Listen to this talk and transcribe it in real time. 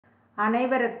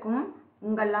அனைவருக்கும்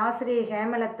உங்கள் ஆசிரியை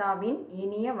ஹேமலதாவின்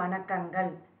இனிய வணக்கங்கள்.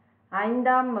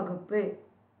 5ஆம் வகுப்பு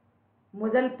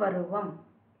முதல் பருவம்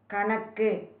கணக்கு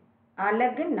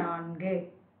அலகு 4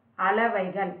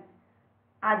 அளவைகள்.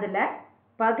 அதில்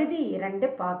பகுதி 2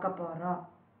 பார்க்க போகிறோம்.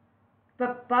 இப்போ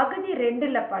பகுதி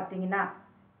 2ல் பார்த்தீங்கன்னா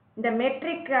இந்த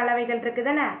மெட்ரிக் அளவைகள்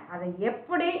இருக்குதானே, அதை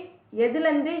எப்படி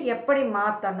எதுலேருந்து எப்படி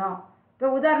மாற்றணும். இப்போ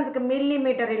உதாரணத்துக்கு மில்லி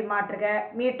மீட்டரில் மாற்றுக,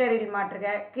 மீட்டரில் மாற்றுக,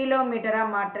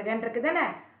 கிலோமீட்டராக மாற்றுகன்னு இருக்குதானே,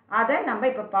 அதை நம்ம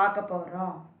இப்போ பார்க்க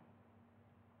போகிறோம்.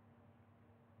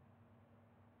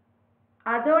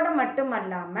 அதோடு மட்டும்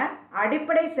அல்லாமல்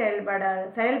அடிப்படை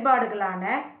செயல்பாடுகளான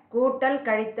கூட்டல்,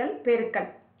 கழித்தல், பெருக்கல்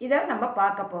இதை நம்ம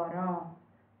பார்க்க போகிறோம்.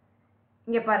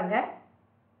 இங்கே பாருங்க,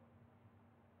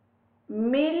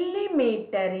 மில்லி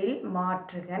மீட்டரில்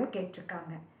மாற்றுகன்னு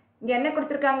கேட்டிருக்காங்க. இங்கே என்ன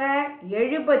கொடுத்துருக்காங்க,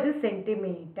 70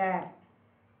 சென்டிமீட்டர்.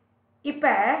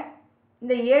 இப்போ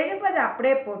இந்த 70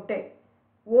 அப்படியே போட்டு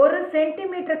 1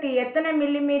 சென்டிமீட்டருக்கு எத்தனை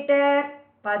மில்லிமீட்டர்,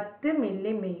 10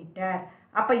 மில்லிமீட்டர்.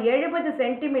 அப்போ 70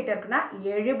 சென்டிமீட்டருக்குன்னா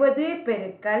 70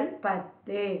 பெருக்கல்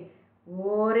 10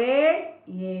 ஒரே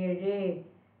 7.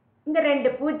 இந்த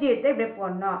 2 பூஜ்ஜியத்தை இப்படி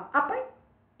போடணும். அப்போ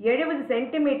 70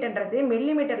 சென்டிமீட்டர்ன்றது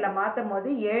மில்லிமீட்டரில் மாற்றும் போது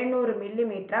 700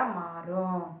 மில்லிமீட்டராக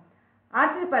மாறும்.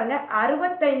 அடுத்தது பாருங்கள்,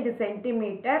 65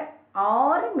 சென்டிமீட்டர்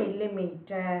 6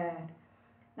 மில்லிமீட்டர்.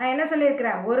 நான் என்ன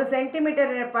சொல்லியிருக்கிறேன், 1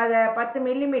 சென்டிமீட்டர் 10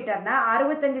 மில்லிமீட்டர்னா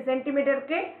 65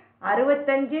 சென்டிமீட்டருக்கு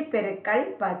 65 பெருக்கல்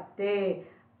 10.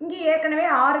 இங்கே ஏற்கனவே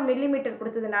 6 மில்லிமீட்டர்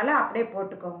கொடுத்ததுனால அப்படியே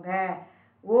போட்டுக்கோங்க.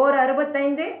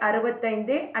 65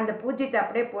 65 அந்த பூஜ்ஜியத்தை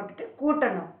அப்படியே போட்டுட்டு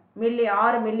கூட்டணும்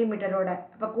 6 மில்லிமீட்டரோட.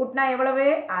 அப்போ கூட்டினா எவ்வளவு,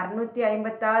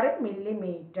 656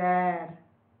 மில்லிமீட்டர்.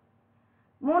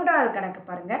 மூன்றாவது கணக்கு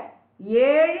பாருங்க,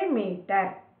 7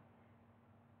 மீட்டர்.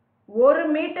 1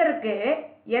 மீட்டருக்கு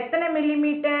எத்தனை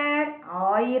மில்லிமீட்டர்,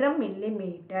 1000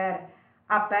 மில்லிமீட்டர்.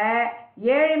 அப்போ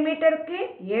 7 மீட்டருக்கு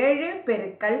 7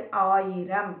 பெருக்கல்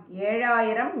 1000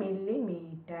 7000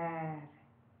 மில்லிமீட்டர்.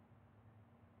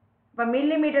 இப்போ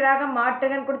மில்லிமீட்டராக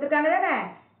மாற்றுகன்னு கொடுத்துருக்காங்க தானே.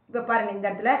 இப்போ பாருங்கள், இந்த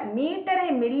இடத்துல மீட்டரை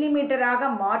மில்லிமீட்டராக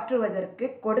மாற்றுவதற்கு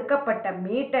கொடுக்கப்பட்ட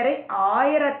மீட்டரை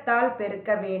 1000ஆல் பெருக்க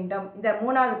வேண்டும். இந்த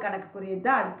மூணாவது கணக்குக்குரியது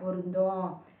தான் அது பொருந்தும்.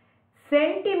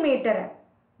 சென்டிமீட்டரை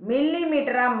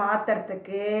மில்லிமீட்டராக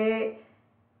மாற்றுறதுக்கு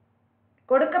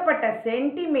கொடுக்கப்பட்ட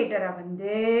சென்டிமீட்டரை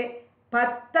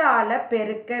 10ஆல்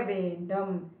பெருக்க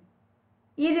வேண்டும்.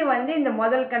 இது இந்த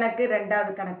முதல் கணக்கு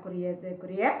ரெண்டாவது கணக்குரிய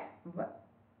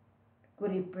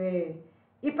குறிப்பு.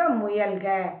 இப்போ முயல்க,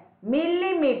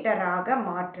 மில்லிமீட்டராக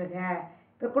மாற்றுக.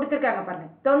 இப்போ கொடுத்துருக்காங்க பாருங்க,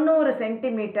 90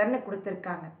 சென்டிமீட்டர்னு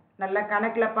கொடுத்துருக்காங்க. நல்ல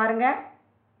கணக்கில் பாருங்க.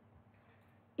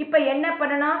 இப்போ என்ன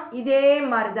பண்ணணும், இதே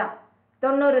மாதிரி தான்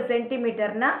 90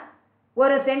 சென்டிமீட்டர்னா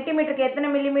 1 சென்டிமீட்டருக்கு எத்தனை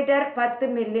மில்லிமீட்டர், 10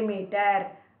 மில்லிமீட்டர்.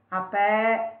 அப்போ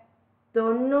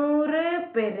 90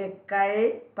 பெருக்கல்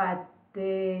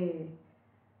 10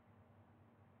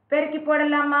 பெருக்கி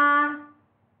போடலாமா,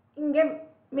 இங்கே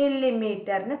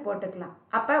மில்லிமீட்டர்னு போட்டுக்கலாம்.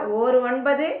 அப்போ 1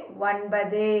 9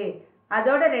 9,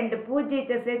 அதோட 2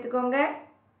 பூஜ்ஜியத்தை சேர்த்துக்கோங்க.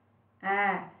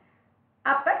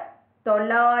 அப்போ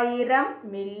 900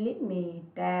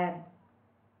 மில்லிமீட்டர்.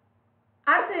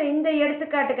 அடுத்து இந்த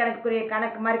எடுத்துக்காட்டு கணக்குரிய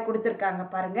கணக்கு மாதிரி கொடுத்துருக்காங்க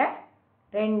பாருங்க.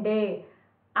 2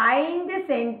 5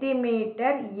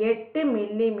 சென்டிமீட்டர் 8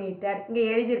 மில்லிமீட்டர். இங்கே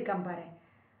எழுதியிருக்கேன் பாரு,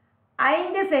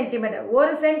 5 சென்டிமீட்டர்.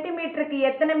 1 சென்டிமீட்டருக்கு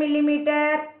எத்தனை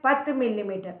மில்லிமீட்டர், 10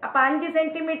 மில்லிமீட்டர். அப்போ 5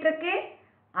 சென்டிமீட்டருக்கு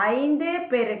 5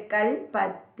 பெருக்கல்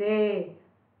 10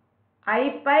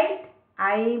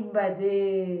 50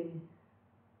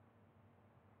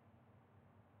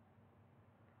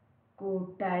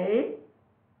 கூட்டல்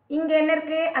இங்கே என்ன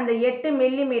இருக்கு, அந்த 8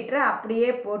 மில்லிமீட்டர் அப்படியே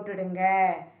போட்டுடுங்க.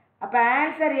 அப்போ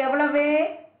ஆன்சர் எவ்வளவு,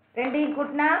 2ஐயும்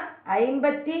கூட்டினா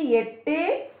 58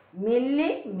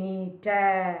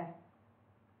 மில்லிமீட்டர்.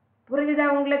 புரிஞ்சுதா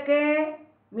உங்களுக்கு,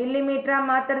 மில்லிமீட்டராக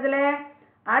மாற்றுறதுல.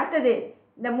 அடுத்தது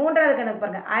இந்த மூன்றாவது கணக்கு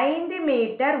பாருங்க, 5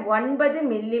 மீட்டர் 9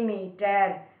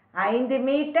 மில்லிமீட்டர். 5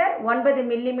 மீட்டர் 9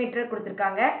 மில்லிமீட்டர்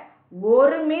கொடுத்துருக்காங்க.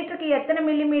 1 மீட்டருக்கு எத்தனை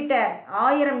மில்லிமீட்டர்,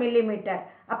 1000 மில்லிமீட்டர்.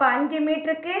 அப்போ 5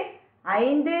 மீட்டருக்கு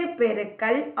 5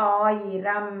 பெருக்கல்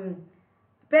 1000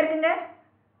 பெருக்குங்க,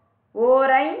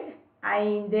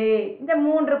 5 இந்த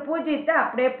 3 பூஜ்ஜியத்தை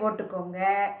அப்படியே போட்டுக்கோங்க.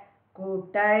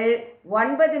 கூட்டல்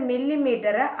 9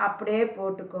 மில்லிமீட்டரை அப்படியே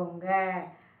போட்டுக்கோங்க.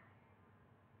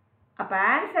 அப்போ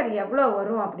ஆன்சர் எவ்வளோ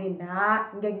வரும் அப்படின்னா,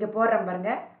 இங்கே போடுறேன்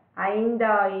பாருங்க,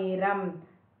 5000.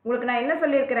 உங்களுக்கு நான் என்ன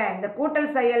சொல்லியிருக்கிறேன், இந்த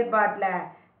கூட்டல் செயல்பாட்டில்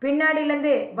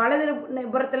பின்னாடியிலேருந்து வலது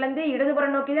புறத்துலேருந்து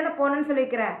இடதுபுறம் நோக்கி தானே போகணுன்னு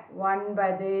சொல்லியிருக்கிறேன்.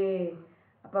 9.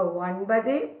 அப்போ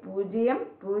 9 0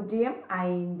 0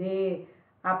 5.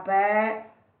 அப்போ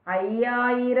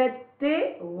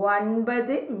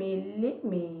 5009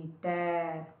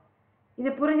 மில்லிமீட்டர்.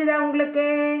 இது புரிஞ்சுதா உங்களுக்கு?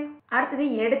 அடுத்தது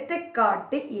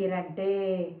எடுத்துக்காட்டு 2.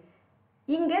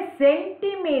 இங்க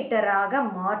சென்டிமீட்டராக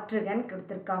மாற்றுகன்னு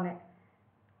கொடுத்துருக்காங்க.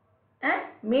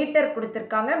 மீட்டர்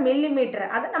கொடுத்துருக்காங்க, மில்லி மீட்டர்,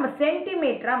 அதை நம்ம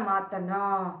சென்டிமீட்டரா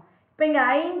மாற்றணும். இப்போ இங்கே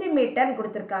 5 மீட்டர்னு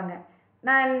கொடுத்துருக்காங்க.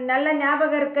 நான் நல்ல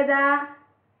ஞாபகம் இருக்குதா?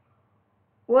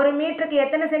 1 மீட்டருக்கு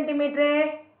எத்தனை சென்டிமீட்டரு?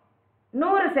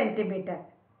 100 சென்டிமீட்டர்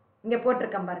இங்கே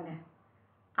போட்டிருக்கேன் பாருங்க.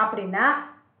 அப்படின்னா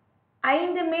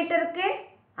 5 மீட்டருக்கு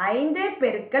 5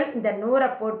 பெருக்கல் இந்த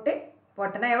 100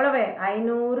 போட்டோன்னா எவ்வளவு?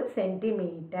 500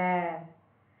 சென்டிமீட்டர்.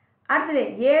 அடுத்தது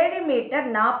 7 மீட்டர்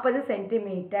 40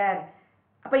 சென்டிமீட்டர்.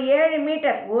 அப்போ 7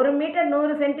 மீட்டர், 1 மீட்டர்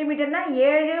 100 சென்டிமீட்டர்னா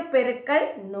 7 பெருக்கல்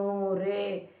 100.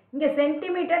 இங்கே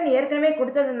சென்டிமீட்டர்னு ஏற்கனவே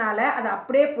கொடுத்ததுனால அதை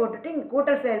அப்படியே போட்டுட்டு இங்கே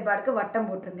கூட்டல் செயல்பாடுக்கு வட்டம்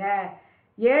போட்டுருங்க.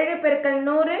 7 பெருக்கல்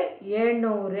 100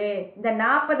 700. இந்த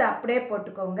 40 அப்படியே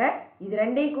போட்டுக்கோங்க. இது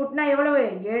ரெண்டையும் கூட்டினா எவ்வளவு?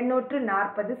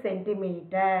 740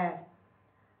 சென்டிமீட்டர்.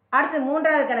 அடுத்து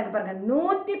 3வது கணக்கு பாருங்க.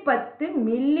 110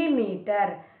 மில்லி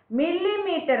மீட்டர். மில்லி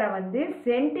மீட்டரை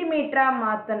சென்டிமீட்டரா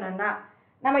மாற்றணும்னா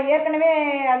நம்ம ஏற்கனவே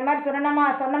அது மாதிரி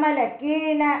சொன்னோமா இல்லை?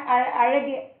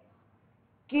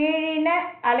 கீழின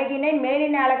அலகினை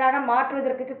மேலின அலகாக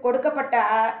மாற்றுவதற்கு கொடுக்கப்பட்ட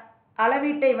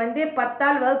அளவீட்டை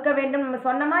 10ஆல் வகுக்க வேண்டும் நம்ம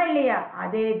சொன்னோமா இல்லையா?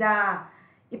 அதே தான்.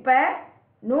 இப்போ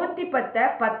 110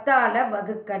 10ஆல்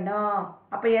வகுக்கணும்.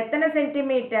 அப்போ எத்தனை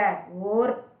சென்டிமீட்டர்?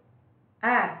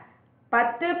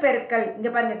 10 பெருக்கல் இங்கே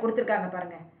பாருங்க கொடுத்துருக்காங்க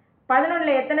பாருங்க.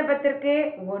 11ல் எத்தனை 10 இருக்கு?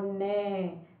 1.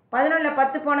 11ல்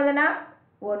 10 போனதுன்னா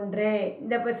 1.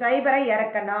 இந்த 0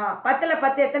 இறக்கணும். 10ல்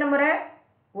 10 எத்தனை முறை?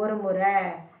 1 முறை.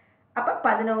 அப்போ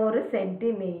 11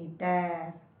 சென்டிமீட்டர்.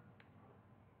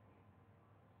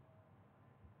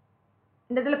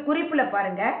 இந்த இதில் குறிப்பில்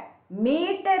பாருங்க,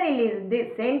 மீட்டரிலிருந்து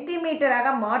சென்டிமீட்டராக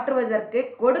மாற்றுவதற்கு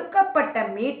கொடுக்கப்பட்ட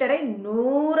மீட்டரை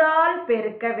 100ஆல்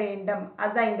பெருக்க வேண்டும்.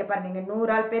 அதுதான் இங்கே பாருங்க, இங்கே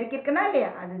 100ஆல் பெருக்கிருக்குன்னா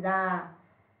இல்லையா? அதுதான்.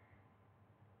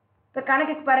 இப்போ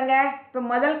கணக்குக்கு பாருங்க. இப்போ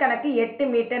முதல் கணக்கு 8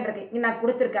 மீட்டர் இருக்கு, இங்கே நான்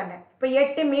கொடுத்துருக்காங்க. இப்போ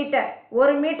 8 மீட்டர்,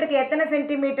 1 மீட்டருக்கு எத்தனை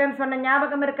சென்டிமீட்டர்னு சொன்ன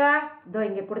ஞாபகம் இருக்கா? இதோ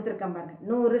இங்கே கொடுத்துருக்கேன் பாருங்க,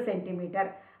 100 சென்டிமீட்டர்.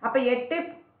 அப்போ 8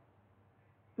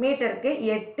 மீட்டருக்கு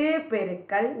 8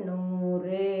 பெருக்கல்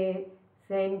 100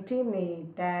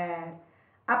 சென்டிமீட்டர்.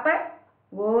 அப்போ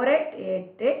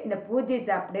 8 இந்த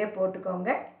பூஜ்ஜியத்தை அப்படியே போட்டுக்கோங்க.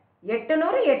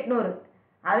 800 800.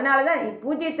 அதனால தான்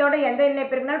பூஜ்ஜியத்தோட எந்த எண்ணெய்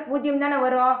பெருக்கினாலும் பூஜ்ஜியம் தானே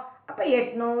வரும். அப்போ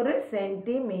 800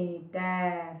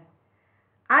 சென்டிமீட்டர்.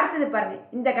 அடுத்தது பாருங்க,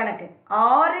 இந்த கணக்கு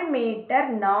 6 மீட்டர்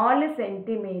 4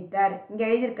 சென்டிமீட்டர். இங்கே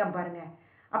எழுதியிருக்கேன் பாருங்க.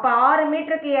 அப்போ 6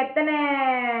 மீட்டருக்கு எத்தனை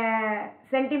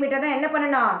சென்டிமீட்டர்னா என்ன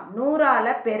பண்ணணும்?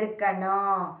 100ஆல்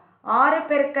பெருக்கணும். 6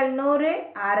 பெருக்கல் 100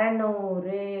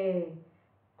 600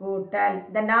 கூட்டல்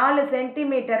இந்த 4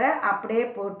 சென்டிமீட்டரை அப்படியே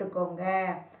போட்டுக்கோங்க.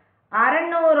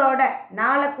 600ஓட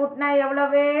 4 கூட்டினா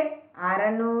எவ்வளவு?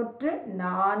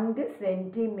 604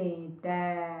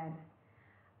 சென்டிமீட்டர்.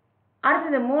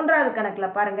 அடுத்தது 3வது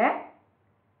கணக்கில் பாருங்க.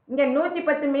 இங்கே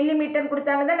 110 மில்லி மீட்டர்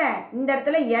கொடுத்தாங்க தானே, இந்த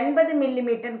இடத்துல 80 மில்லி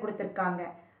மீட்டர் கொடுத்துருக்காங்க.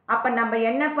 அப்போ நம்ம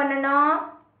என்ன பண்ணணும்?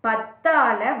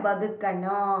 10ஆல்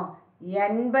வகுக்கணும்.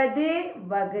 80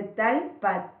 வகுத்தல்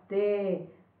 10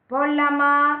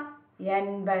 போடலாமா?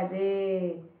 80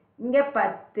 இங்கே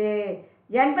 10.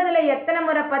 80ல் எத்தனை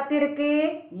முறை 10 இருக்கு?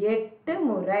 8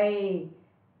 முறை.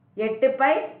 8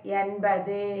 பை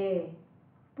 80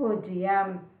 0.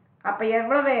 அப்போ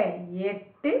எவ்வளவு?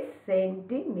 8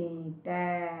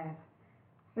 சென்டிமீட்டர்.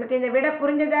 உங்களுக்கு இந்த விட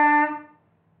புரிஞ்சதா?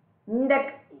 இந்த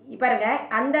பாருங்க,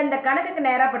 அந்தந்த கணக்குக்கு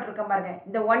நேராக பட்டிருக்கோம் பாருங்க.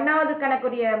 இந்த 1வது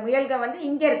கணக்குரிய முயல்கள்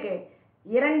இங்கே இருக்கு,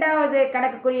 2வது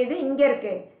கணக்குரியது இங்கே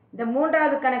இருக்கு, இந்த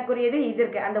 3வது கணக்குரியது இது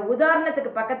இருக்கு. அந்த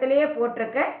உதாரணத்துக்கு பக்கத்திலேயே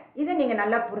போட்டிருக்க. இதை நீங்க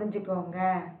நல்லா புரிஞ்சுக்கோங்க.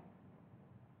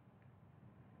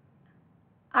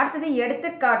 அடுத்தது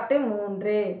எடுத்துக்காட்டு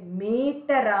 3,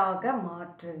 மீட்டராக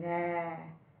மாற்றுக.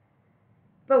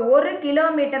 இப்போ 1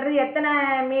 கிலோமீட்டர் எத்தனை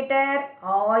மீட்டர்?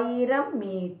 1000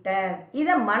 மீட்டர்.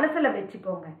 இதை மனசுல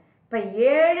வச்சுக்கோங்க. இப்போ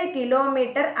 7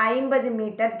 கிலோமீட்டர் 50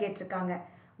 மீட்டர் கேட்டிருக்காங்க.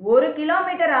 1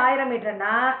 கிலோமீட்டர் 1000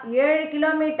 மீட்டர்னா 7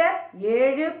 கிலோமீட்டர்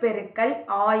 7 பெருக்கல்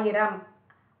 1000,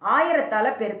 1000ஆல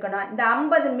பெருக்கணும். இந்த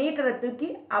 50 மீட்டரை தூக்கி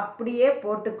அப்படியே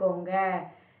போட்டுக்கோங்க.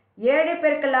 7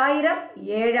 பெருக்கல் 1000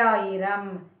 7000.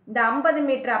 இந்த 50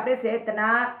 மீட்டர் அப்படியே சேர்த்தனா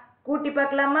கூட்டி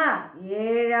பார்க்கலாமா?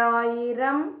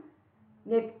 7000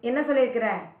 என்ன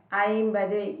சொல்லியிருக்கிறேன்?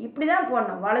 50. இப்படி தான்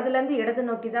போடணும், வலதுலேருந்து இடது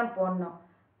நோக்கி தான் போடணும்.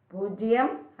 0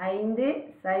 5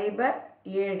 0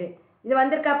 7. இது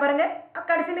வந்திருக்கா பாருங்க.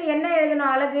 கடைசியில் என்ன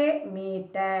எழுதணும்? அலகு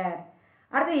மீட்டர்.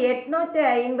 அடுத்து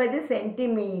 850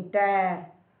 சென்டிமீட்டர்.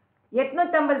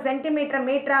 850 சென்டிமீட்டர்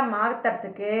மீட்டராக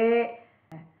மாற்றுறதுக்கு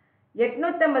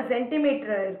 850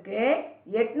 சென்டிமீட்டர் இருக்கு.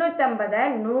 850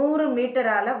 100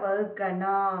 மீட்டரால்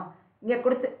வகுக்கணும்.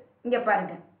 இங்கே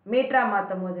பாருங்க, மீட்டராக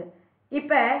மாற்றும் போது.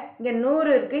 இப்போ இங்கே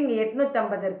 100 இருக்குது, இங்கே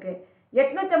 850 இருக்குது.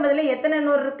 850ல் எத்தனை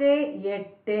 100 இருக்குது?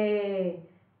 8.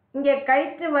 இங்கே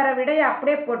கழித்து வர விடையை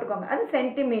அப்படியே போட்டுக்கோங்க, அது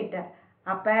சென்டிமீட்டர்.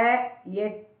 அப்போ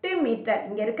 8 மீட்டர்,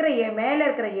 இங்கே இருக்கிற மேலே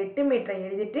இருக்கிற 8 மீட்டரை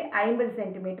எழுதிட்டு 50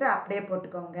 சென்டிமீட்டர் அப்படியே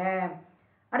போட்டுக்கோங்க.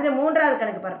 அடுத்து மூன்றாவது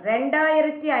கணக்கு பாருங்க.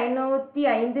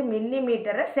 2505 மில்லி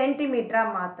மீட்டரை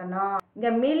சென்டிமீட்டராக மாற்றணும்.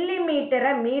 இங்கே மில்லி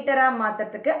மீட்டரை மீட்டராக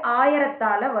மாற்றுறதுக்கு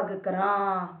 1000ஆல்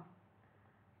வகுக்கிறோம்.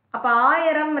 அப்போ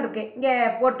 1000 இருக்கு, இங்கே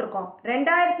போட்டிருக்கோம்.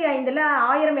 2005ல்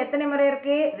 1000 எத்தனை முறை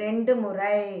இருக்கு? 2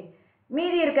 முறை.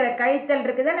 மீதி இருக்கிற கழித்தல்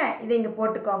இருக்குது தானே, இதை இங்கே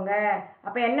போட்டுக்கோங்க.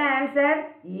 அப்போ என்ன ஆன்சர்?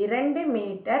 2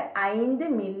 metre 5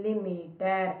 milli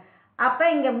metre. அப்போ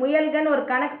இங்கே முயல்கன்னு ஒரு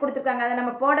கணக்கு கொடுத்துருக்காங்க, அதை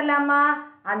நம்ம போடலாமா?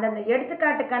 அந்தந்த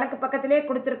எடுத்துக்காட்டு கணக்கு பக்கத்திலே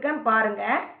கொடுத்துருக்கேன் பாருங்க.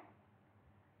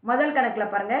 முதல்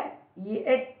கணக்கில் பாருங்க,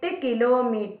 8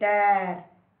 கிலோமீட்டர்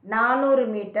 400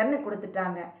 மீட்டர்னு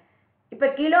கொடுத்துட்டாங்க. இப்போ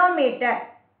கிலோமீட்டர்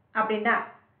அப்படின்னா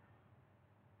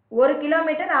 1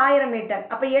 கிலோமீட்டர் 1000 மீட்டர்.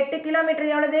 அப்போ 8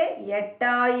 கிலோமீட்டர் எவ்வளவு?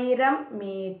 8000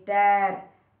 மீட்டர்.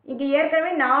 இங்கே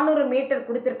ஏற்கனவே 400 மீட்டர்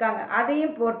கொடுத்துருக்காங்க,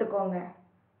 அதையும் போட்டுக்கோங்க.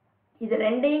 இது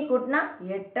ரெண்டையும் கூட்டினா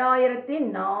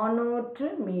 8400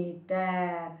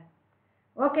 மீட்டர்.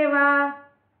 ஓகேவா?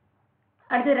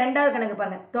 அடுத்து ரெண்டாவது கணக்கு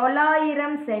பாருங்க,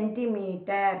 900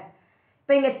 சென்டிமீட்டர்.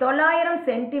 இப்போ இங்கே 900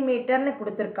 சென்டிமீட்டர்னு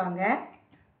கொடுத்துருக்காங்க.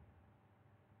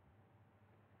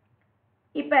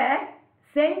 இப்போ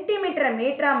சென்டிமீட்டரை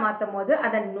மீட்டராக மாற்றும் போது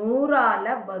அதை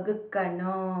 100ஆல்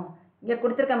வகுக்கணும். இங்கே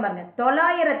கொடுத்துருக்கேன் பாருங்க,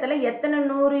 900ல் எத்தனை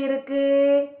 100 இருக்கு?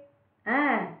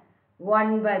 9.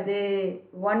 9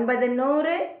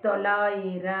 100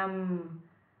 900.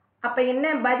 அப்போ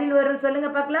என்ன பதில் வரும் சொல்லுங்க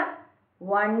பார்க்கலாம்?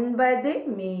 9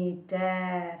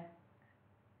 மீட்டர்.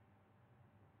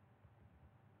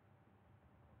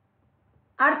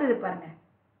 அடுத்தது பாருங்க,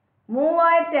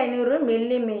 3500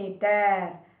 மில்லி மீட்டர்.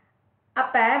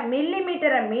 அப்போ மில்லி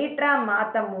மீட்டரை மீட்டராக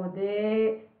மாற்றும் போது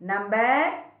நம்ம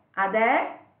அதை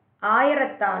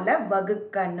 1000ஆல்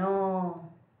வகுக்கணும்.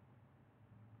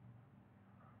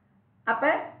 அப்போ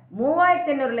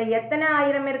 3500ல் எத்தனை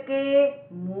 1000 இருக்கு?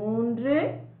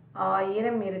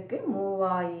 3000 இருக்கு.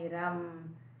 3000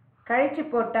 கழிச்சு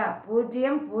போட்டா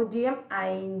 0 0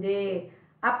 5.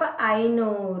 அப்போ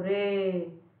 500.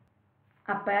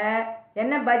 அப்போ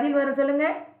என்ன பதில் வரும் சொல்லுங்க?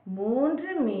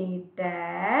 3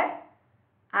 மீட்டர்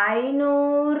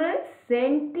 500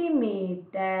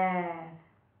 சென்டிமீட்டர்.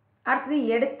 அடுத்தது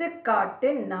எடுத்துக்காட்டு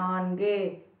 4,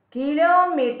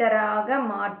 கிலோமீட்டராக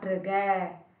மாற்றுக.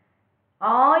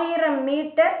 1000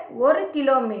 மீட்டர் 1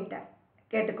 கிலோமீட்டர்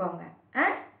கேட்டுக்கோங்க.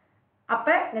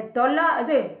 அப்போ இந்த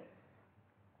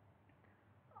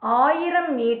 1000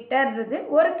 மீட்டர்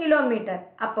 1 கிலோமீட்டர்.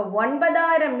 அப்போ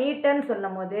 9000 மீட்டர்னு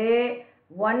சொல்லும் போது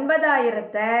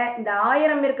 9000த்தை இந்த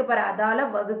 1000 இருக்கு பாரு, அதால்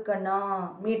வகுக்கணும்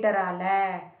மீட்டரால்.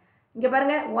 இங்கே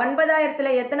பாருங்க,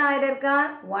 9000ல் எத்தனை 1000 இருக்கா?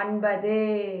 9.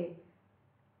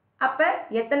 அப்போ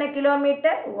எத்தனை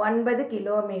கிலோமீட்டர்? 9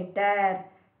 கிலோமீட்டர்.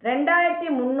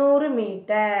 2300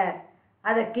 மீட்டர்,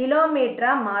 அதை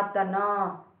கிலோமீட்டராக மாற்றணும்.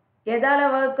 எதால்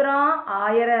வகுக்கிறோம்?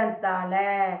 1000ஆல்.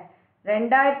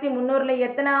 2300ல்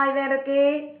எத்தனை 1000 இருக்கு?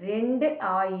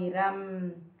 2000.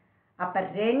 அப்போ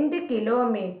 2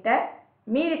 கிலோமீட்டர்.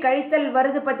 மீதி கழித்தல்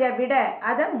வருது பற்றியா விட,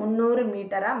 அதை 300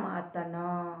 மீட்டராக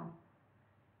மாற்றணும்.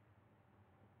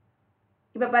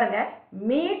 இப்போ பாருங்க,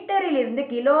 மீட்டரில் இருந்து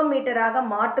கிலோமீட்டராக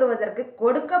மாற்றுவதற்கு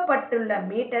கொடுக்கப்பட்டுள்ள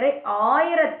மீட்டரை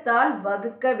 1000ஆல்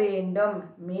வகுக்க வேண்டும்.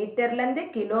 மீட்டர்லேருந்து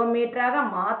கிலோமீட்டராக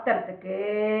மாற்றுறதுக்கு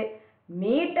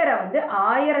மீட்டரை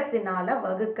 1000னால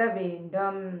வகுக்க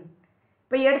வேண்டும்.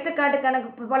 இப்போ எடுத்துக்காட்டு கணக்கு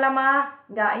போகலாமா?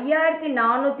 இங்கே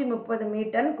 5430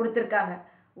 மீட்டர்னு கொடுத்துருக்காங்க.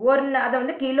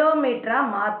 அதை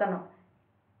கிலோமீட்டராக மாற்றணும்.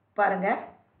 பாருங்க,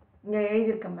 இங்கே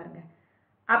எழுதியிருக்கேன் பாருங்க.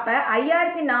 அப்போ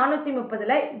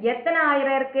 5430ல் எத்தனை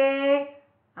 1000 இருக்கு?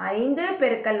 5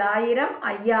 பெருக்கல் 1000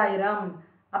 5000.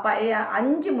 அப்போ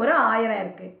 5 முறை 1000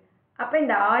 இருக்கு. அப்போ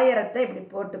இந்த 1000த்தை இப்படி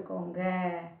போட்டுக்கோங்க.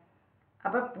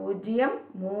 அப்போ 0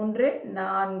 3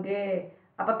 4.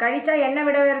 அப்போ கழிச்சா என்ன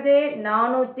விட வருது?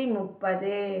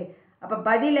 430. அப்போ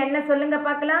பதில் என்ன சொல்லுங்க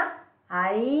பார்க்கலாம்?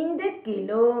 5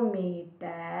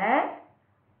 கிலோமீட்டர்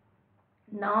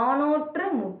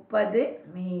 430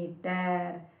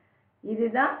 மீட்டர்.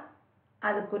 இதுதான்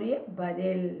அதுக்குரிய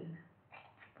பதில்.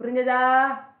 புரிஞ்சதா?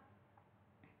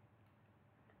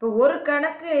 இப்போ ஒரு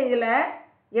கணக்கு இதில்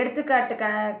எடுத்துக்காட்டு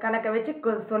கணக்கை வச்சு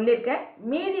சொல்லியிருக்கேன்.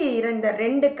 மீதி இருந்த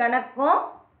 2 கணக்கும்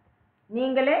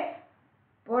நீங்களே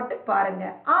போட்டு பாருங்க.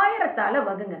 1000ஆல்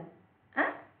வகுங்க.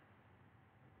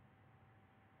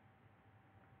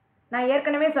 நான்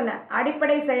ஏற்கனவே சொன்னேன்,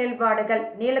 அடிப்படை செயல்பாடுகள்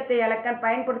நீளத்தை அளக்க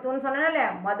பயன்படுத்துவோம்னு சொன்னால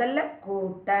முதல்ல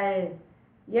கூட்டல்,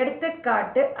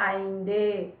 எடுத்துக்காட்டு 5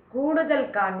 கூடுதல்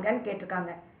காண்கன்னு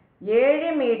கேட்டிருக்காங்க. 7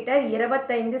 மீட்டர்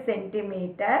 25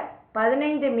 சென்டிமீட்டர்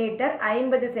 15 மீட்டர்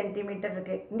 50 சென்டிமீட்டர்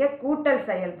இருக்கு. இங்க கூட்டல்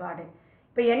செயல்பாடு.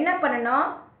 இப்போ என்ன பண்ணணும்,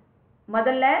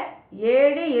 முதல்ல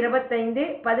 7 25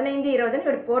 15 20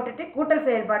 இப்படி போட்டுட்டு கூட்டல்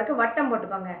செயல்பாடுக்கு வட்டம்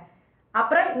போட்டுக்கோங்க.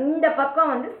 அப்புறம் இந்த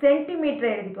பக்கம் வந்து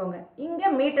சென்டிமீட்டர் எழுதிக்கோங்க, இங்க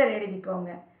மீட்டர்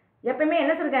எழுதிக்கோங்க. எப்பயுமே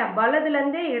என்ன சொல்றேன்,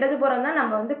 வலதுலேருந்து இடதுபுறம் தான்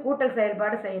நம்ம வந்து கூட்டல்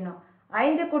செயல்பாடு செய்யணும்.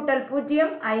 5 கூட்டல் 0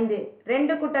 5,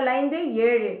 2 கூட்டல் 5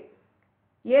 7,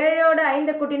 7ஓட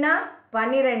 5 கூட்டினா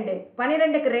 12,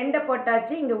 12க்கு 2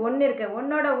 போட்டாச்சு, இங்கே 1 இருக்கு,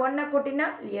 1ஓட 1 கூட்டினா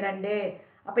 2.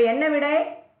 அப்போ என்ன விடை,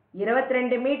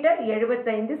 22 மீட்டர்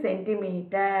 75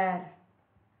 சென்டிமீட்டர்.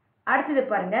 அடுத்தது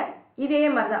பாருங்க, இதே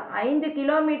மாதிரி தான் 5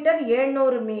 கிலோமீட்டர்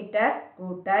 700 மீட்டர்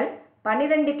கூட்டல்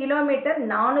 12 கிலோமீட்டர்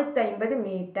 450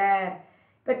 மீட்டர்.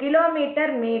 இப்போ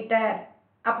கிலோமீட்டர் மீட்டர்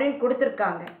அப்படின்னு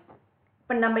கொடுத்துருக்காங்க.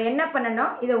 இப்போ நம்ம என்ன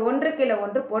பண்ணணும், இதை 1 கீழே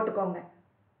 1 போட்டுக்கோங்க.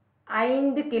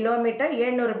 5 கிலோமீட்டர்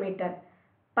 700 மீட்டர்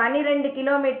 12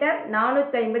 கிலோமீட்டர்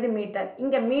 450 மீட்டர்.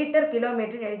 இங்கே மீட்டர்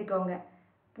கிலோமீட்டர் எழுதிக்கோங்க.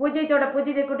 0ஓட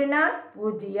 0 கூட்டினால்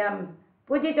 0,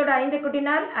 0ஓட 5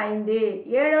 கூட்டினால் 5,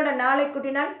 7ஓட 4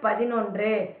 கூட்டினால்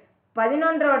 11,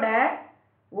 11ஓட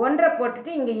 1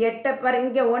 போட்டுட்டு இங்கே 8 பாரு,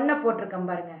 இங்கே 1 போட்டிருக்கேன்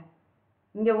பாருங்க,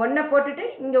 இங்கே 1 போட்டுட்டு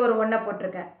இங்கே ஒரு 1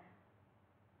 போட்டிருக்கேன்.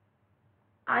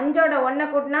 5ஓட 1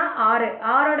 கூட்டினா 6,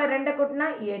 6ஓட 2 கூட்டினா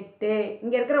 8,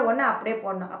 இங்கே இருக்கிற 1 அப்படியே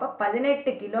போடணும். அப்போ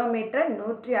 18 கிலோமீட்டர்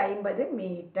 150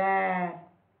 மீட்டர்.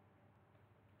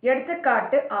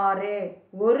 எடுத்துக்காட்டு 6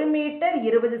 1 metre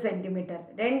 20 centimetre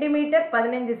 2 metre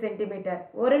 15 centimetre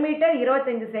 1 metre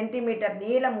 25 centimetre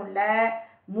நீளம் உள்ள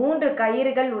 3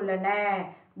 கயிறுகள் உள்ளன.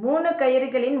 3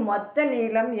 கயிறுகளின் மொத்த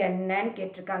நீளம் என்னன்னு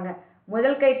கேட்டிருக்காங்க.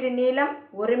 முதல் கயிற்று நீளம்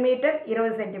 1 மீட்டர்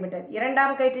 20 சென்டிமீட்டர்,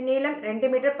 இரண்டாம் கயிற்று நீளம் 2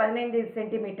 மீட்டர் 15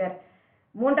 சென்டிமீட்டர்,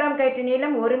 மூன்றாம் கயிற்று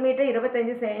நீளம் 1 மீட்டர்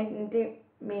 25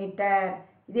 சென்டிமீட்டர்.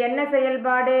 இது என்ன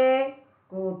செயல்பாடு,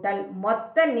 கூட்டல்.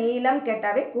 மொத்த நீளம்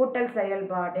கேட்டாவே கூட்டல்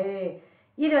செயல்பாடு.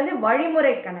 இது வந்து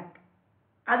வழிமுறை கணக்கு.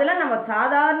 அதெல்லாம் நம்ம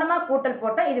சாதாரணமாக கூட்டல்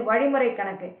போட்டால் இது வழிமுறை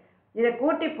கணக்கு. இதை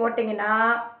கூட்டி போட்டிங்கன்னா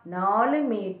 4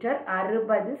 மீட்டர்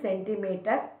 60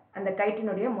 சென்டிமீட்டர் அந்த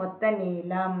கயிற்றினுடைய மொத்த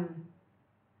நீளம்.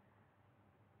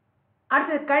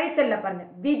 அடுத்தது கழித்தல்ல பாருங்க,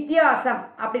 வித்தியாசம்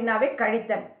அப்படின்னாவே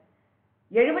கழித்தல்.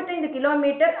 75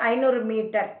 கிலோமீட்டர் 500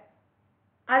 மீட்டர்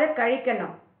அதை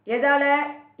கழிக்கணும்.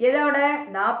 எதோட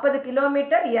 40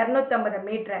 கிலோமீட்டர் 250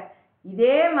 மீட்டர்.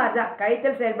 இதே மாதிரி தான்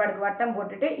கழித்தல் செயல்பாடுக்கு வட்டம்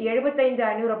போட்டுட்டு 75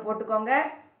 500 போட்டுக்கோங்க,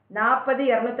 40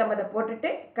 250 போட்டுட்டு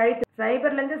கழித்து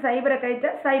 0லேருந்து 0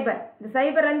 கழித்த 0. இந்த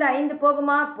 0லேருந்து 5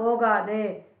 போகுமா, போகாது.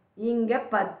 இங்கே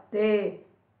 10,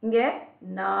 இங்கே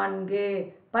 4,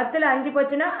 10ல் 5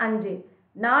 போச்சுன்னா 5,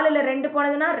 4ல் 2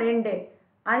 போனதுன்னா 2,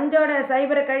 5ஓட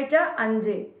 0 கழிச்சா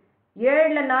 5,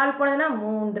 7ல் 4 போனதுன்னா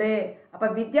 3. அப்போ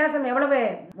வித்தியாசம் எவ்வளவு,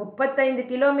 35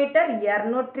 கிலோமீட்டர்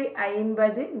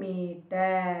 250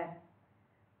 மீட்டர்.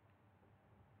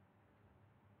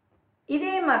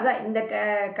 இதே மாதிரி தான் இந்த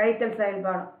கழித்தல்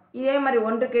செயல்பாடும். இதே மாதிரி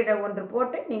 1 கீழே 1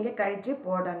 போட்டு நீங்கள் கழித்து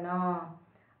போடணும்.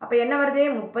 அப்போ என்ன வருது,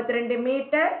 32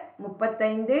 மீட்டர்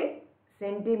 35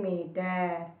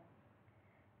 சென்டிமீட்டர்.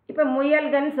 இப்போ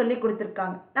முயல்கன்னு சொல்லி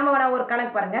கொடுத்துருக்காங்க. நம்ம ஒரு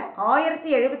கணக்கு பாருங்கள்,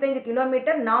 1075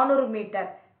 கிலோமீட்டர் 400 மீட்டர்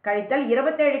கழித்தல்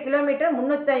 27 கிலோமீட்டர்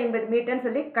 350 மீட்டர்னு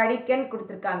சொல்லி கழிக்கன்னு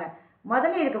கொடுத்துருக்காங்க.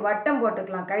 முதல்ல இதுக்கு வட்டம்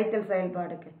போட்டுக்கலாம் கழித்தல்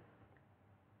செயல்பாடுக்கு.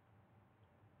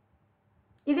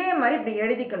 இதே மாதிரி இப்படி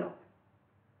எழுதிக்கணும்.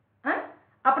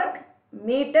 அப்புறம்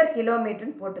மீட்டர்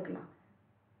கிலோமீட்டர்னு போட்டுக்கலாம்.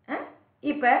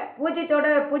 இப்போ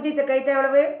 0 கழித்த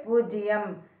எவ்வளவு,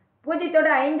 0. 0ஓட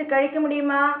 5 கழிக்க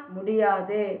முடியுமா,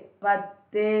 முடியாது.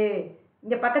 10.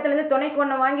 இங்கே பக்கத்துலேருந்து துணைக்கு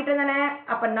 1 வாங்கிட்டு தானே,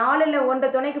 அப்போ 4ல் 1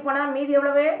 துணைக்கு போனால் மீதி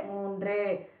எவ்வளவு, 3.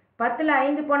 10ல்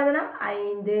 5 போனதுன்னா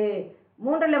 5,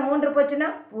 3ல் 3 போச்சுன்னா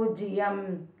 0.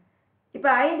 இப்போ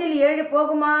 5ல் 7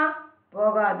 போகுமா,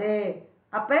 போகாது.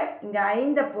 அப்போ இங்கே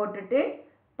 5 போட்டுட்டு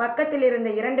பக்கத்தில் இருந்த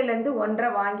 2லேருந்து 1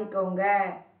 வாங்கிக்கோங்க,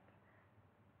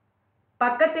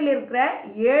 பக்கத்தில் இருக்கிற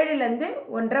 7லேருந்து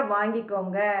 1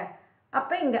 வாங்கிக்கோங்க.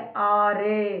 அப்போ இங்கே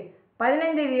 6,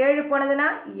 15ல் 7 போனதுன்னா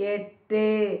 8,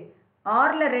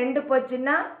 6ல் 2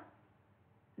 போச்சுன்னா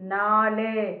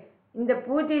 4. இந்த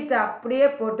 0 அப்படியே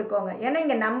போட்டுக்கோங்க, ஏன்னா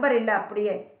இங்கே நம்பர் இல்லை,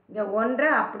 அப்படியே இங்கே 1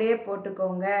 அப்படியே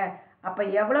போட்டுக்கோங்க. அப்போ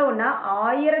எவ்வளவுன்னா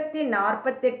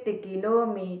 1048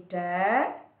 கிலோமீட்டர்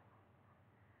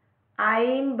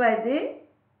 50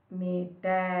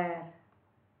 மீட்டர்.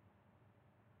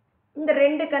 இந்த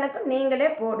 2 கணக்கும் நீங்களே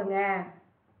போடுங்க.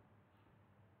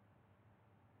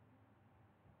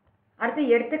 அடுத்து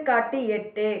எடுத்துக்காட்டு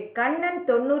 8. கண்ணன்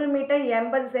 90 மீட்டர்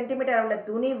 80 சென்டிமீட்டர் உள்ள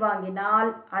துணி வாங்கினால்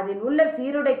அதில் உள்ள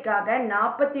சீருடைக்காக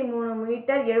 43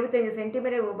 மீட்டர் 75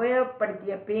 சென்டிமீட்டர்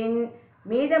உபயோகப்படுத்திய பின்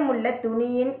மீதமுள்ள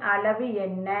துணியின் அளவு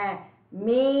என்ன?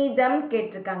 மீதம்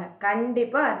கேட்டிருக்காங்க.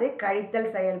 கண்டிப்பாக அது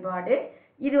கழித்தல் செயல்பாடு.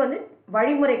 இது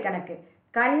வழிமுறை கணக்கு.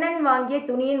 கண்ணன் வாங்கிய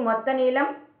துணியின் மொத்த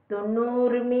நீளம்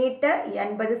 90 மீட்டர்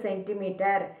 80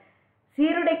 சென்டிமீட்டர்.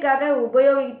 சீருடைக்காக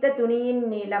உபயோகித்த துணியின்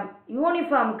நீளம்,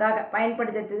 யூனிஃபார்முக்காக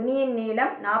பயன்படுத்த துணியின்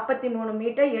நீளம் 43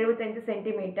 மீட்டர் 75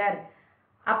 சென்டிமீட்டர்.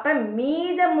 அப்போ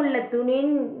மீதமுள்ள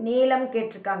துணியின் நீளம்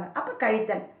கேட்டிருக்காங்க. அப்போ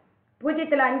கழித்தல்.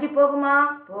 0ல் 5 போகுமா?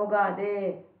 போகாது.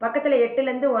 பக்கத்தில்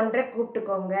 8லேருந்து 1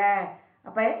 கூப்பிட்டுக்கோங்க.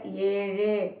 அப்போ 7.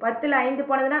 10ல் 5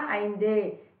 போனதுன்னா 5.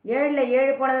 7ல்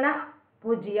 7 போனதுன்னா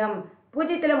 0.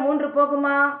 0ல் 3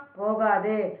 போகுமா?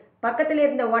 போகாது. பக்கத்தில்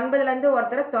இருந்த 9லேருந்து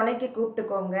ஒருத்தரை துணைக்கு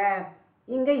கூப்பிட்டுக்கோங்க.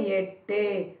 இங்கே 8.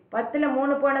 10ல்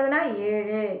 3 போனதுன்னா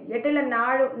 7. 8ல்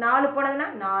 4 போனதுன்னா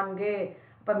 4.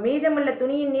 அப்போ மீதமுள்ள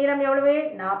துணியின் நீளம் எவ்வளவு?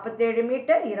 47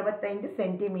 மீட்டர் 25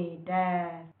 சென்டிமீட்டர்.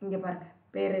 இங்கே பாருங்க,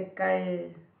 பெருக்கல்.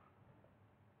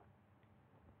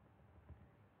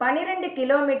 12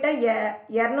 கிலோமீட்டர்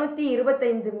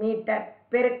 225 மீட்டர்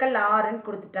பெருக்கல் 6ன்னு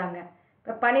கொடுத்துட்டாங்க.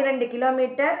 இப்போ 12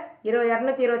 கிலோமீட்டர்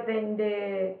 225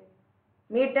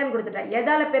 மீட்டர்னு கொடுத்துட்டாங்க.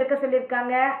 எதால் பெருக்க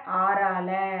சொல்லியிருக்காங்க?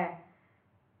 6ஆல்.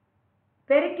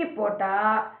 பெருக்கி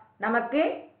போட்டால் நமக்கு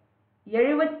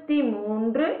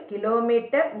 73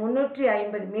 கிலோமீட்டர்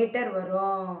 350 மீட்டர்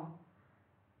வரும்.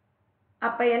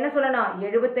 அப்போ என்ன சொல்லணும்?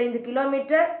 75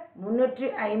 கிலோமீட்டர்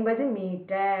 350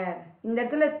 மீட்டர். இந்த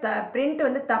இடத்துல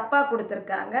பிரிண்ட் தப்பாக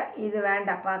கொடுத்துருக்காங்க. இது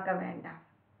வேண்டாம், பார்க்க வேண்டாம்.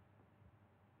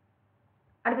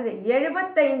 அடுத்தது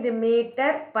 75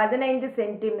 மீட்டர் 15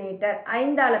 சென்டிமீட்டர்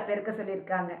 5ஆல் பெருக்க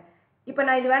சொல்லியிருக்காங்க. இப்போ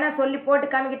நான் இது வேணா சொல்லி போட்டு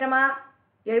காமிக்கிட்டோமா?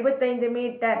 75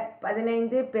 மீட்டர்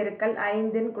 15 பெருக்கல்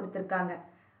 5ன்னு கொடுத்துருக்காங்க.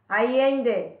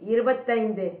 5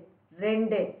 25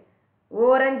 2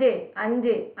 ஓரஞ்சு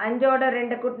 5 5ஓட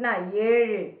 2 கூட்டினா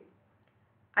 7.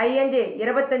 5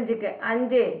 25க்கு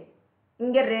 5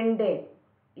 இங்கே 2.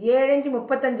 7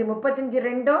 35 35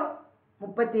 2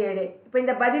 37. இப்போ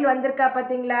இந்த பதில் வந்திருக்கா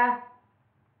பார்த்தீங்களா?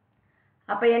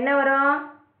 அப்போ என்ன வரும்?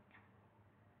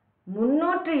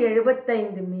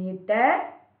 375 மீட்டர்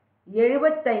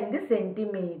 75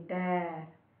 சென்டிமீட்டர்.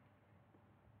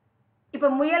 இப்போ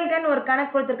முயல்கன்னு ஒரு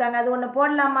கணக்கு கொடுத்துருக்காங்க. அது ஒன்று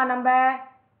போடலாமா நம்ம?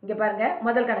 இங்கே பாருங்க,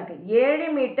 முதல் கணக்கு 7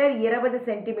 மீட்டர் 20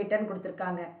 சென்டிமீட்டர்னு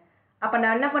கொடுத்துருக்காங்க. அப்போ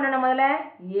நான் என்ன பண்ணணும்? முதல்ல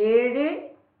 7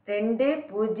 2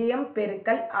 0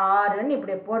 பெருக்கல் 6ன்னு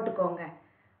இப்படி போட்டுக்கோங்க.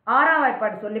 6ஆம்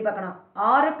வாய்ப்பாடு சொல்லி பார்க்கணும்.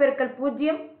 6 பெருக்கல்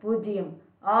 0 0.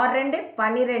 6 2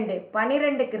 12.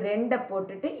 12க்கு 2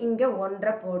 போட்டுட்டு இங்கே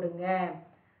 1 போடுங்க.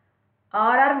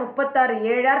 6 6 36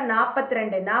 7 6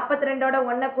 42. 42ஓட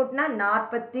 1 கூட்டினா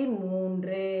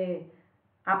 43.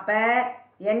 அப்போ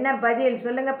என்ன பதில்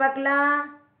சொல்லுங்க பார்க்கலாம்?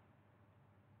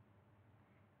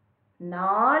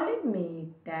 4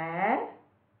 மீட்டர்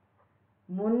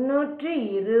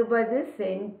 320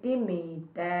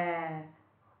 சென்டிமீட்டர்.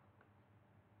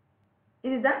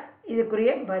 இதுதான்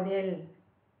இதுக்குரிய பதில்.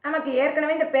 நமக்கு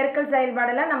ஏற்கனவே இந்த பெருக்கல்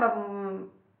செயல்பாடெல்லாம் நம்ம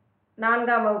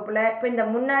 4ஆம் வகுப்பில் இப்போ இந்த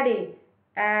முன்னாடி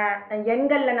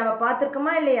எண்களில் நம்ம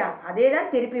பார்த்துருக்கோமா இல்லையா? அதே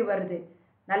தான் திருப்பி வருது.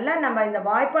 நல்லா நம்ம இந்த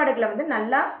வாய்ப்பாடுகளை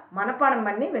நல்லா மனப்பாடம்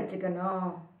பண்ணி வச்சுக்கணும்.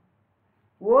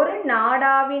 ஒரு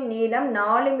நாடாவின் நீளம்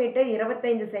 4 மீட்டர்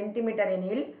 25 சென்டிமீட்டர்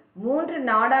எனில் 3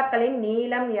 நாடாக்களின்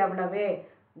நீளம் எவ்வளவு?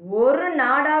 ஒரு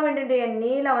நாடாவினுடைய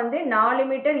நீளம் 4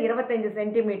 மீட்டர் 25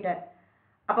 சென்டிமீட்டர்.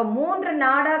 அப்போ 3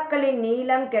 நாடாக்களின்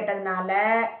நீளம் கேட்டதுனால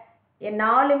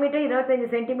 4 மீட்டர் 25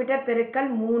 சென்டிமீட்டர் பெருக்கல்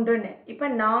 3ன்னு இப்போ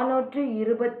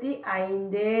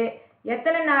 425.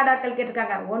 எத்தனை நாடாக்கள்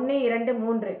கேட்டிருக்காங்க? 1 2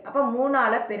 3. அப்போ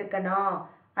 3ஆல் பெருக்கணும்.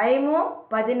 5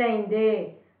 15.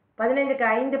 15க்கு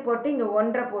 5 போட்டு இங்கே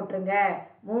 1 போட்டுருங்க.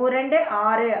 3 2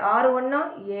 6. 6 1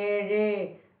 7.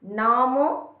 4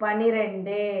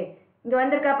 12. இங்கே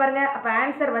வந்திருக்கா பாருங்க. அப்போ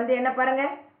ஆன்சர் என்ன பாருங்க?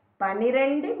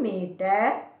 12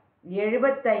 மீட்டர்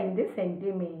 75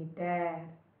 சென்டிமீட்டர்.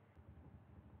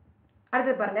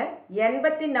 அடுத்து பாருங்க,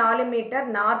 84 மீட்டர்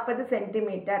 40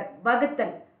 சென்டிமீட்டர்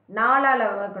வகுத்தல் 4ஆல்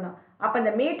வகுக்கணும். அப்போ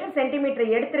இந்த மீட்டர்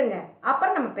சென்டிமீட்டர் எடுத்துருங்க,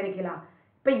 அப்புறம் நம்ம பிரிக்கலாம்.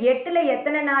 இப்போ 8ல்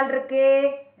எத்தனை நாள் இருக்கு?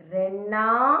 2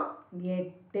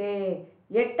 8.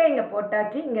 8 இங்கே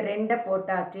போட்டாச்சு, இங்கே 2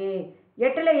 போட்டாச்சு.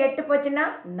 8ல் 8 போச்சுன்னா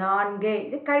 4.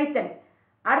 இது கழித்தல்.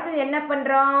 அடுத்தது என்ன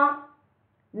பண்ணுறோம்?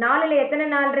 4ல் எத்தனை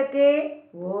நாள் இருக்கு?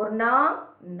 1 நாள்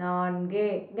 4.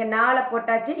 இங்கே 4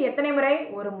 போட்டாச்சு. எத்தனை முறை?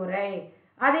 ஒரு முறை.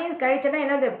 அதையும் கழிச்சோன்னா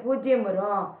என்னது? 0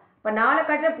 வரும். இப்போ 4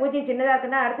 காட்டினா 0 சின்னதாக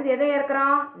இருக்குன்னா அடுத்தது எதை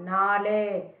இருக்கிறோம்? 4.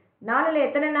 4ல்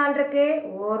எத்தனை நாள் இருக்கு?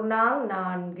 1 நாள்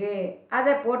 4.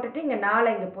 அதை போட்டுட்டு இங்கே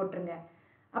 4 இங்கே போட்டுருங்க.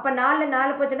 அப்போ 4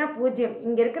 4 போச்சுன்னா 0.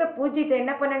 இங்கே இருக்கிற 0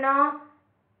 என்ன பண்ணணும்?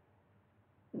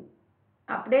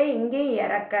 அப்படியே இங்கேயும்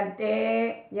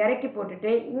இறக்கி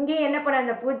போட்டுட்டு இங்கேயும் என்ன பண்ண?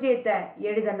 அந்த 0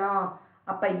 எழுதணும்.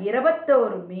 அப்போ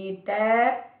 21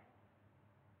 மீட்டர்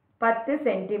 10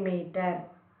 சென்டிமீட்டர்.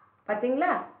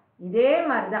 பார்த்தீங்களா? இதே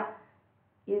மாதிரி தான்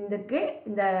இதுக்கு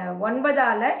இந்த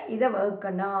 9ஆல் இதை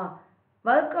வகுக்கணும்.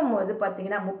 வகுக்கும் போது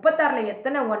பார்த்தீங்கன்னா 36ல்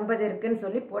எத்தனை 9 இருக்குன்னு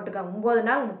சொல்லி போட்டுக்கோங்க. 9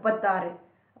 நாள் 36.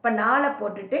 அப்போ 4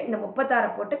 போட்டுட்டு இந்த 36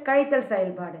 போட்டு கழித்தல்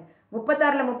செயல்பாடு.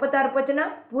 36ல் 36 போச்சுன்னா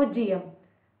 0.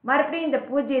 மறுபடியும் இந்த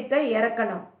 0த்தை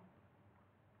இறக்கணும்.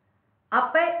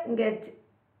 அப்போ இங்கே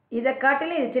இதை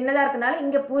காட்டிலும் இது சின்னதாக இருக்கனால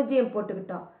இங்கே 0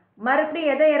 போட்டுக்கிட்டோம்.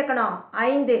 மறுபடியும் எதை இறக்கணும்?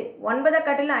 5. 9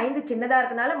 காட்டிலும் 5 சின்னதாக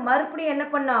இருக்கனால மறுபடியும் என்ன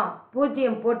பண்ணோம்?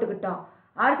 0 போட்டுக்கிட்டோம்.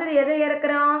 அடுத்தது எதை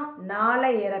இறக்குறோம்? 4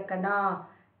 இறக்கணும்.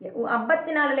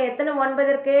 54ல் எத்தனை 9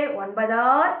 இருக்கு? 9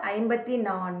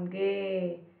 54.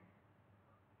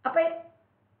 அப்போ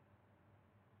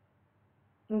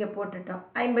இங்கே போட்டுட்டோம்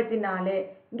 54.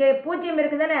 இங்கே 0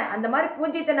 இருக்குது தானே, அந்த மாதிரி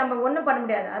 0த்தை நம்ம ஒன்றும் பண்ண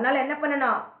முடியாது. அதனால் என்ன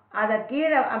பண்ணணும்? அதை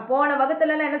கீழே போன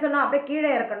வகுத்துலலாம் என்ன சொன்னோம்? அப்படியே கீழே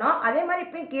இறக்கணும். அதே மாதிரி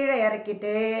இப்பயும் கீழே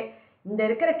இறக்கிட்டு இந்த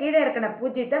இருக்கிற கீழே இறக்கின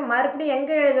 0த்தை மறுபடியும்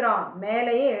எங்கே எழுதுகிறோம்?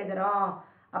 மேலேயே எழுதுகிறோம்.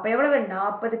 அப்போ எவ்வளவு?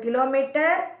 40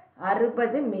 கிலோமீட்டர்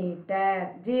 60 மீட்டர்.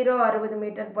 0 60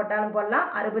 மீட்டர் போட்டாலும் போடலாம்,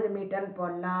 60 மீட்டர்னு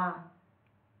போடலாம்.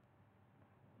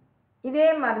 இதே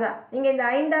மாதிரி தான் நீங்கள் இந்த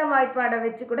 5ஆம் வாய்ப்பாடை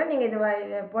வச்சு கூட நீங்கள் இது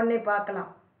பொண்ணை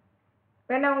பார்க்கலாம்.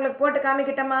 வேணா உங்களுக்கு போட்டு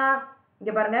காமிக்கிட்டோமா?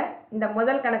 இங்கே பாருங்கள், இந்த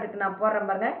முதல் கணக்குக்கு நான் போடுறேன்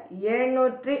பாருங்கள்.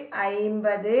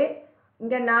 750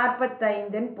 இங்கே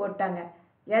 45ன்னு போட்டாங்க.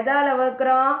 எதால்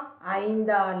வகுக்கிறோம்?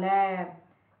 5ஆல்.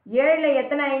 7ல்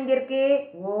எத்தனை 5 இருக்கு?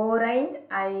 1 5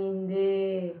 5.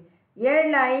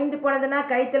 7ல் 5 போனதுன்னா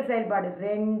கழித்தல் செயல்பாடு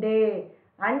 2.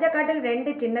 5 காட்டில்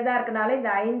 2 சின்னதாக இருக்கனால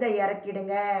இந்த 5ஐ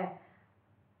இறக்கிடுங்க.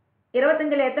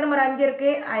 25ல் எத்தனை முறை 5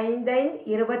 இருக்கு? 5 5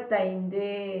 25.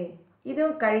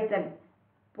 இதுவும் கழித்தல்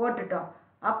போட்டுட்டோம்.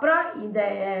 அப்புறம் இந்த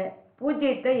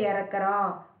 0த்தை இறக்குறோம்.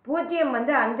 0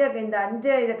 வந்து 5 இந்த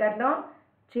 5 இதை காட்டிலும்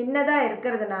சின்னதாக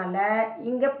இருக்கிறதுனால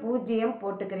இங்கே 0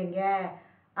 போட்டுக்கிறீங்க.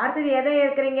 அடுத்தது எதை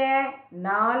இறக்குறீங்க?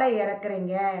 4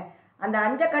 இறக்குறீங்க. அந்த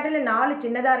 5 காட்டில் 4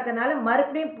 சின்னதாக இருக்கிறதுனால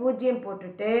மறுபடியும் 0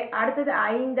 போட்டுட்டு அடுத்தது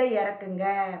 5ஐ இறக்குங்க.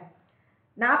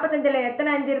 45ல் எத்தனை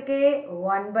 5 இருக்கு?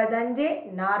 9 5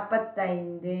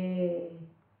 45.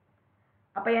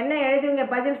 அப்போ என்ன எழுதுவீங்க?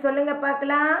 பதில் சொல்லுங்க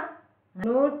பார்க்கலாம்.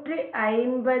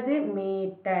 150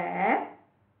 மீட்டர்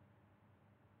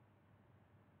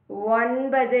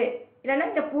 9 இல்லைன்னா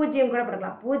இந்த 0 கூட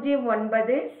போடலாம்.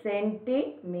 0.9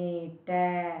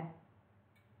 சென்டிமீட்டர்.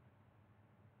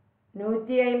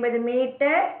 150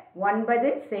 metre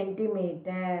 9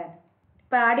 centimetre.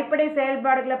 இப்போ அடிப்படை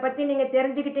செயல்பாடுகளை பற்றி நீங்கள்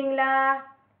தெரிஞ்சுக்கிட்டீங்களா?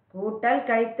 கூட்டல்,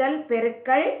 கழித்தல்,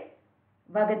 பெருக்கல்,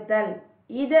 வகுத்தல்.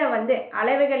 இதை வந்து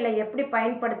அளவைகளில் எப்படி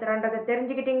பயன்படுத்துகிறோன்றதை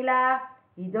தெரிஞ்சுக்கிட்டீங்களா?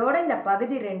 இதோட இந்த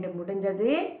பகுதி 2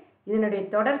 முடிஞ்சது. இதனுடைய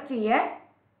தொடர்ச்சியை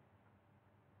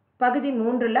பகுதி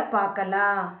 3ல்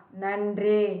பார்க்கலாம்.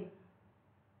 நன்றி.